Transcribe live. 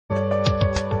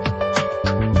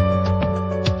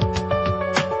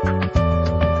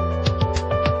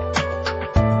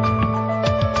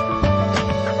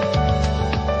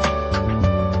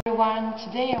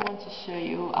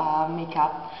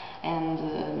makeup,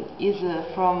 and is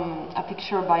from a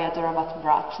picture by Adora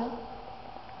Batbrat.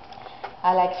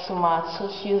 I like so much. So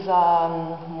she's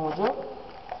a model,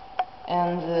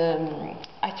 and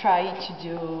I try to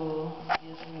do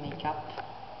this makeup.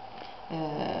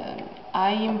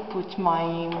 I put my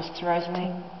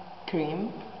moisturizing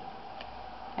cream.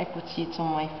 I put it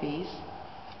on my face.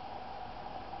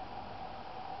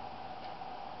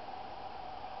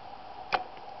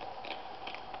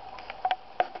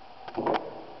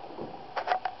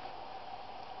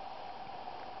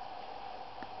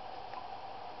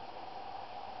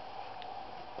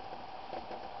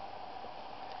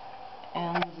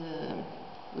 And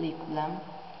lip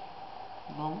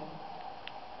balm.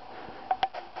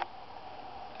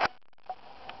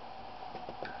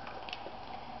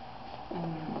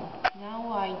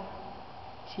 Now I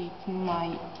take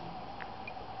my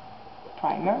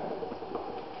primer.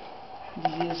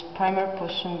 This is Primer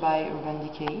Potion by Urban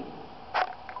Decay.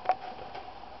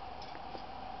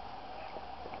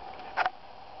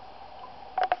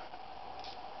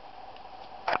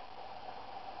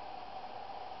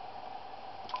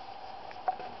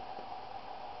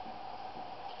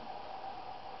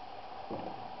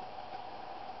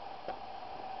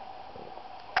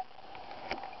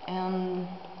 And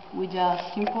with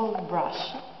a simple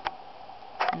brush,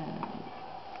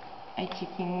 I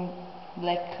take in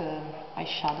black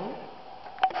eyeshadow.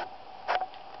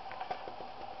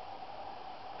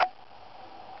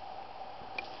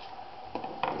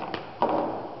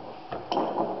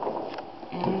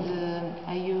 And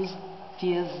I use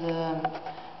this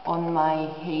on my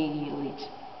hairy lid.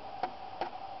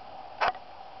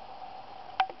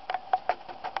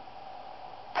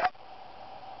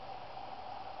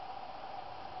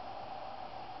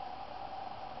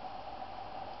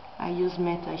 I use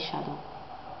matte eyeshadow.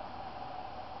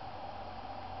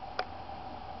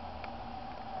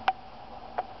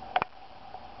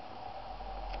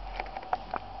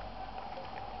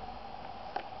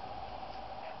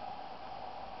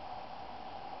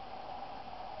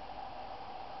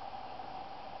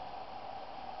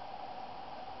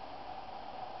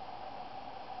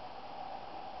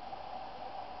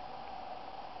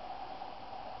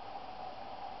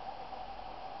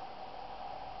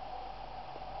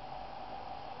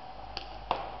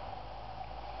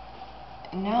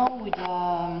 Now with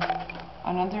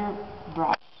another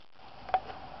brush,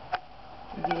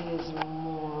 this is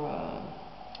more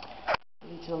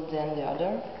little than the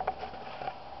other.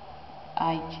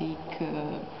 I take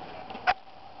an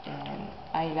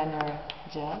eyeliner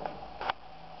gel.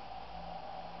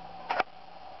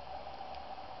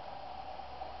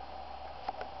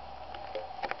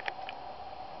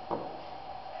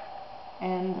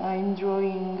 And I'm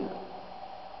drawing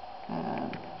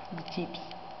the tips.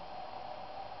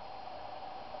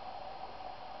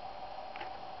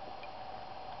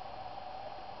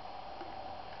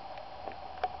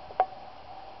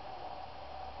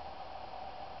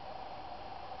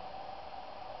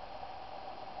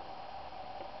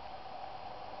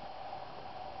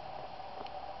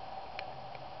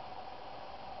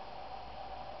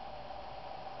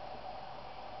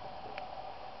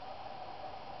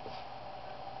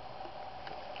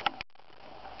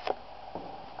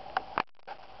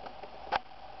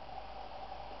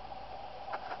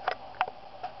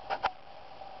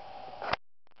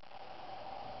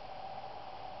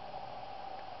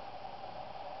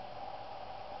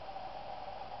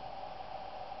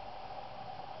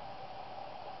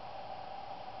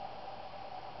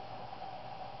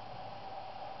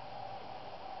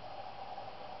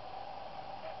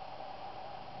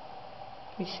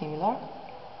 It's similar.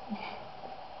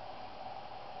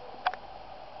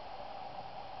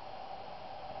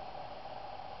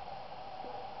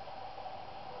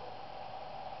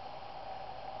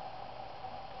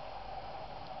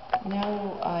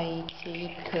 Now I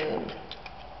take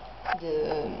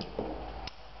the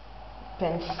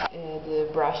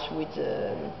brush with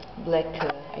the black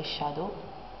eyeshadow.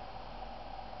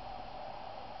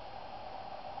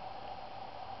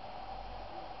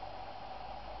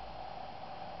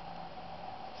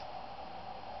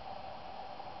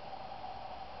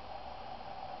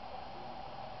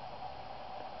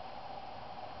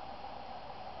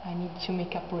 I need to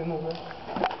makeup remover.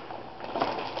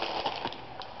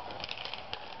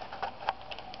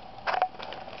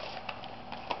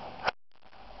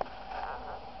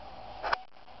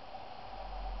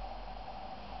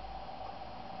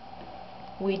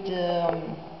 With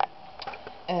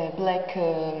black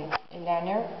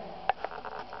eyeliner.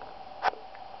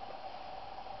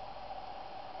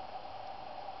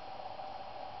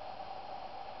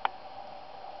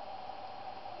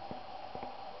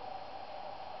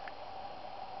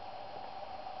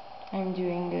 I'm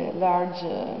doing a large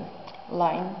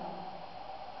line.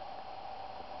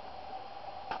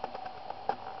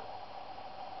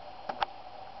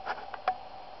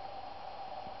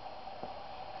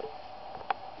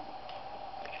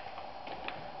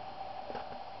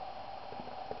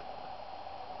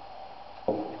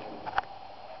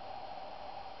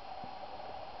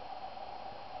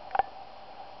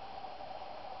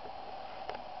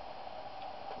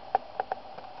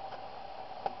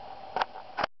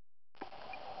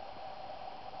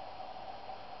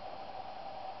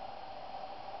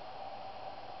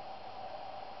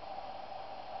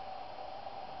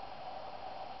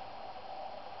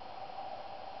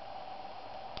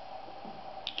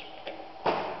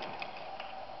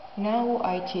 Now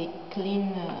I take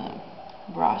clean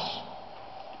brush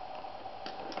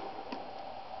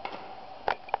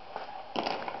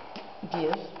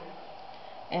this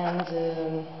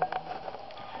and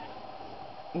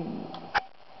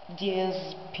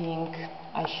this pink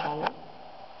eyeshadow.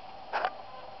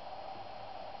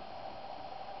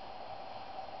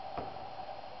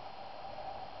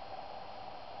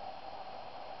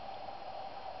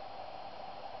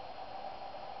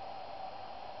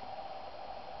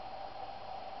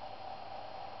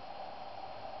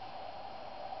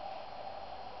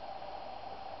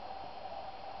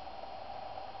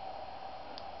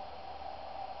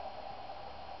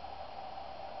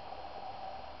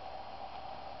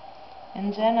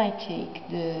 And then I take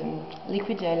the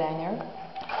liquid eyeliner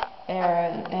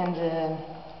and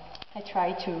I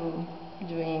try to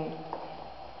doing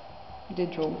the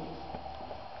draw,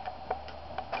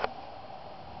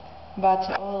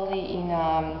 but only in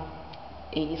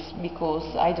ace,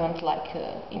 because I don't like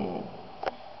in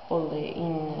only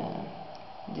in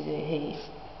the ace.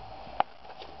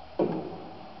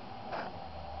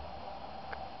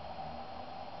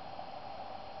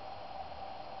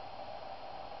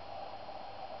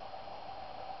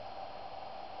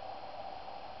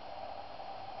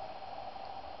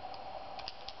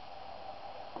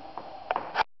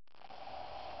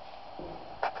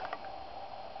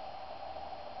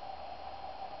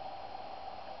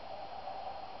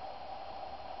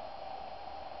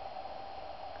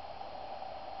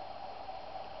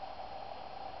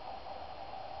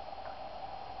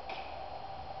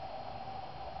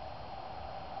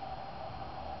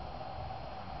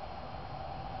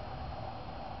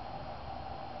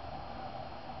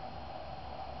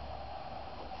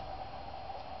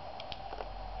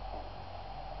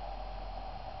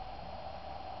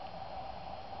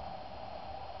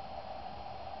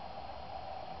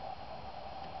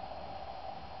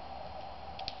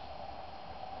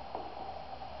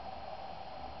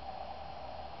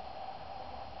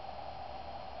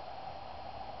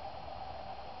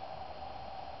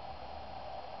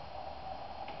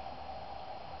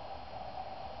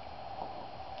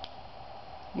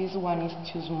 This one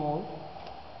is too small.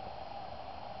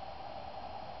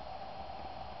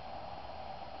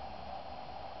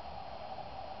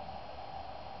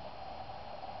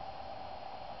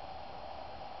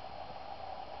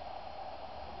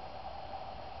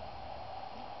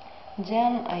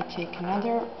 Then I take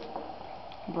another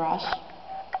brush,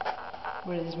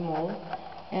 really small,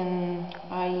 and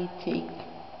I take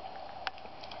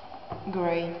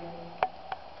gray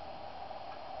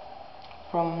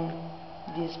from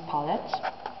this palette.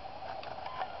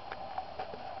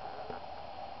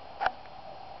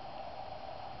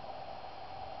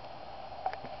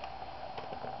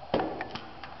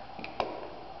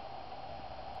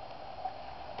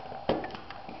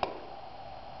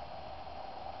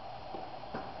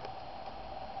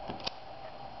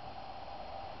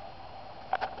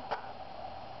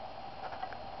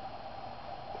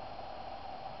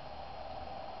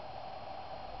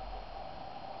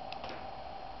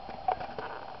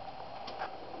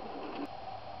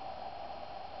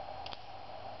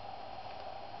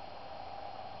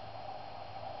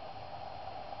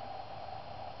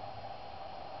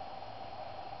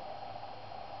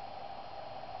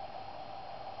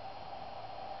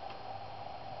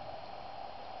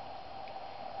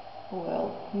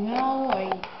 Well, now I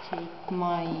take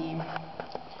my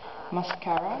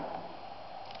mascara.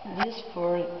 This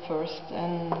for first,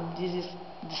 and this is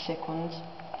the second.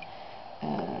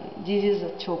 This is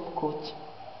a top coat.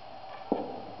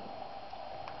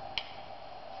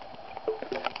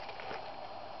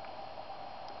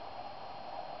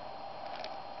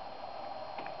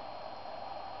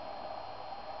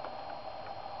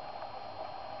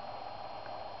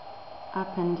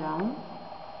 Up and down.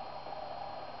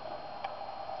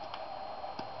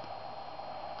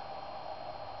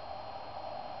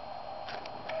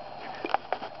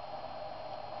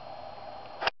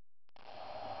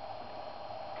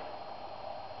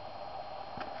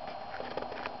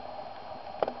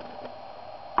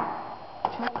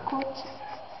 coat.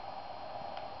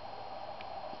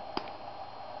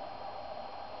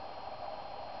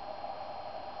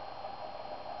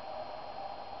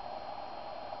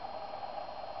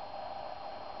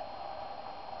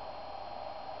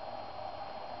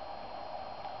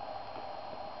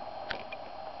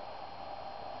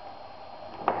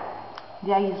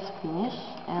 The eye is finished,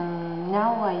 and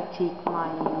now I take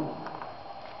my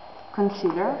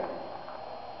concealer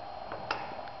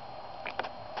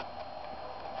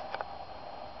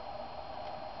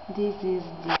This is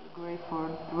the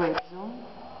Greyford Red Zone.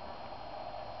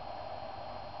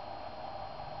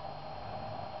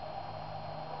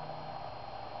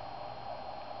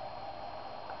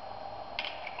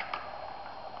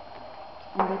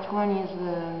 And that one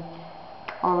is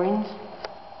orange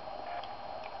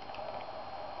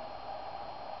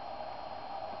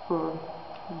for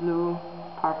blue,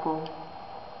 purple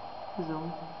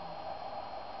zone.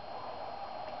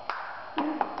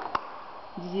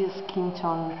 This is skin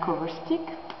tone cover stick.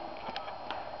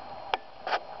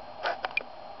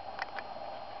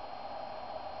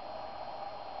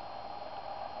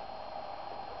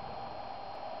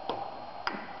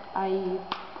 I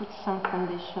put some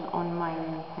foundation on my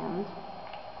hand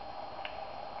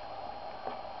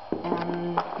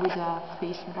and with a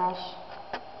face brush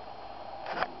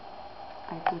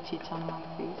I put it on my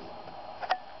face.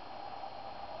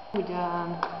 With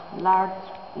a large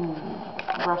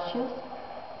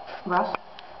brush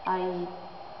I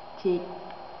take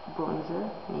bronzer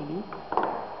maybe.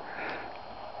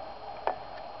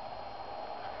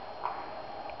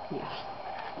 Yes.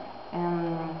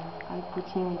 And I'm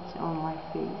putting it on my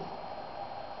face.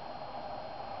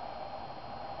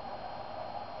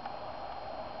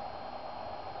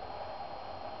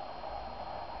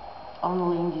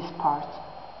 Only in this part.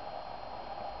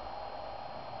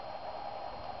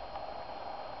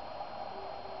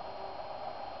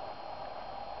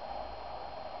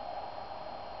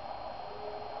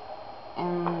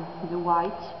 And the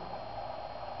white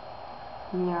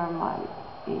near my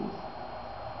eyes.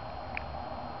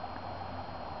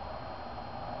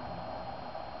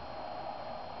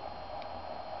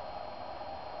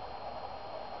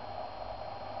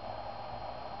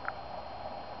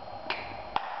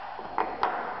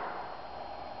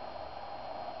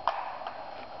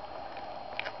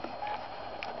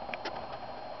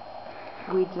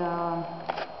 With a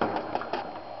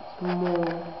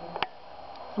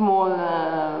small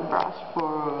brush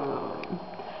for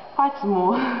quite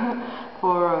small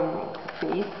for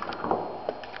face,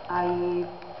 I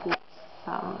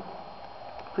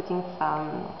putting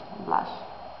some blush.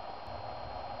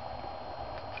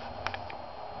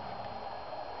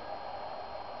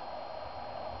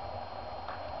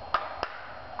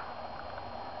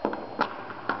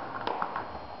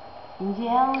 In the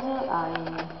end,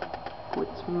 I put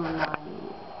my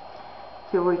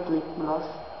favorite lip gloss.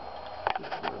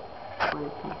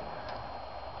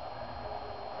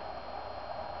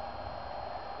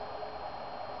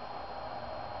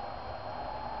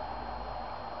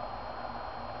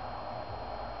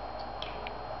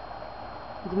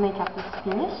 The makeup is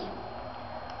finished.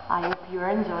 I hope you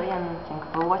enjoy and thank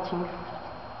you for watching.